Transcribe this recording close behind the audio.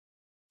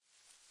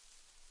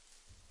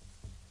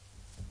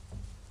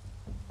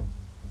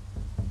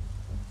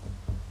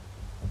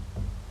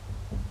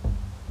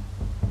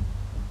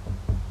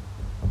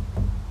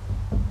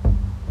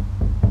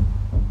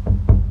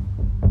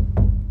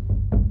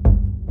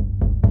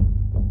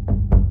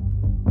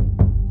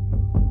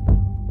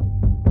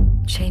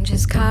Change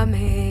is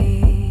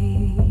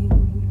coming.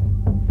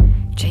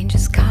 Change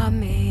is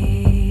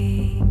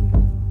coming.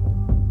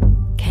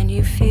 Can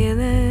you feel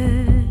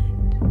it?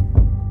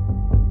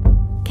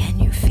 Can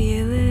you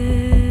feel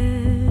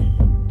it?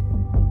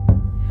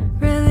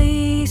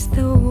 Release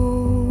the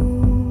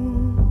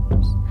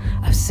wounds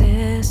of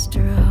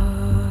sisterhood.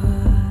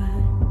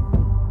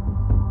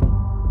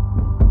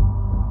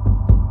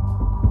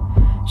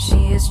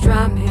 She is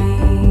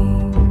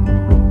drumming.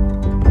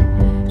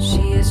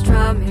 She is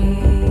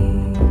drumming.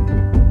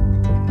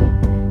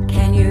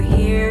 Can you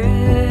hear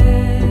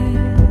it?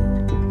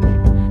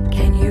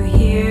 Can you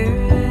hear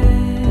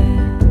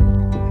it?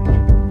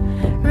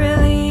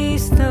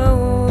 Release the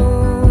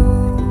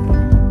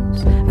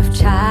wounds of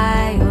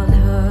childhood.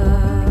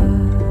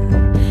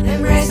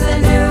 Embrace the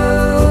new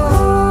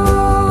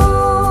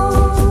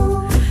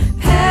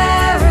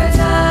paradigm.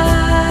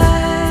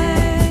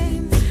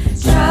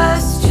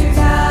 Trust your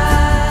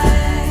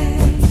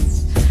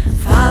guides.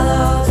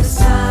 Follow the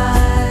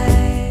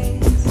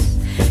signs.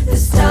 The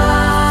stars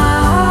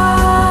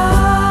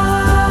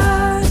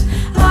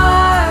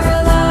are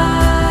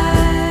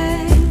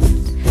aligned.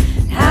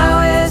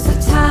 Now is the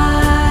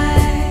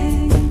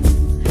time.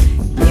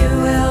 You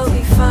will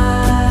be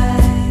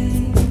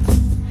fine.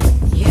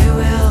 You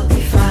will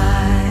be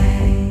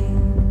fine.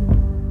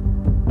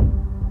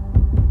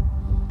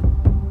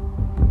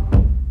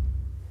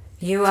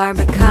 You are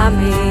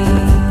becoming.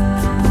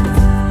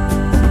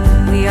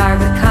 We are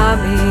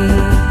becoming.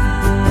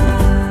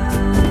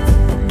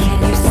 Can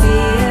you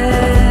see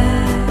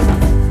it?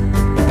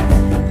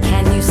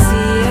 Can you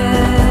see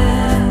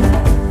it?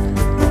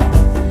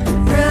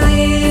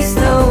 Release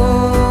the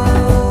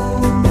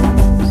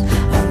wounds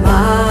of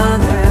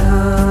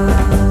motherhood.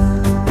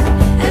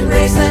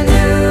 Embrace the new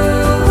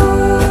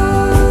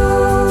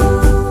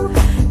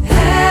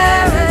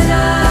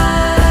paradigm.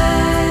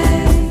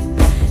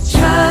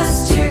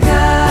 Trust your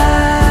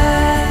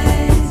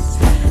guides.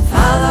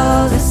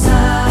 Follow the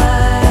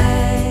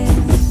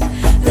signs.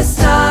 The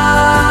stars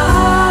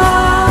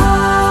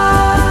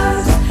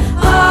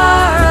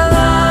are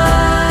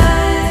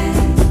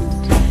aligned.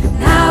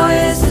 Now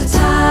is the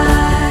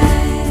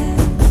time.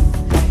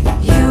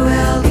 You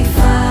will be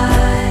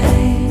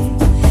fine.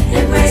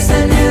 Embrace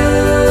the new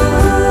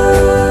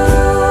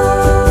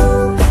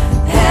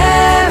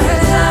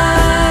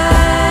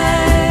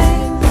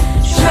paradigm.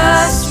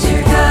 Trust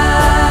your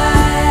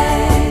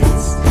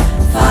guides.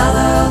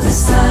 Follow the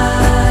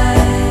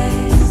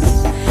signs.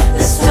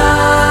 The stars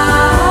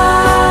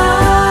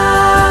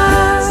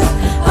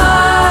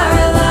are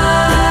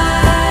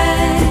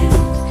aligned.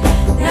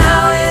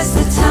 Now is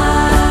the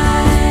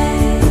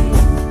time.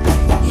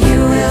 You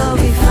will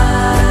be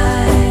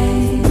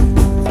fine.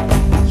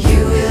 You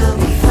will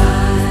be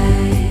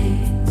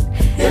fine.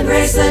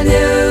 Embrace the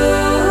new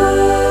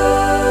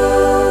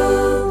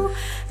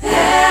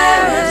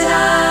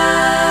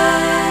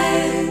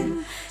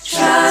paradigm.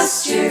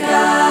 Trust your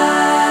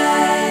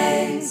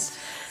guides.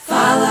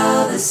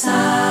 Follow the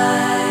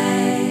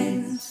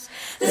signs.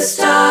 The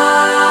stars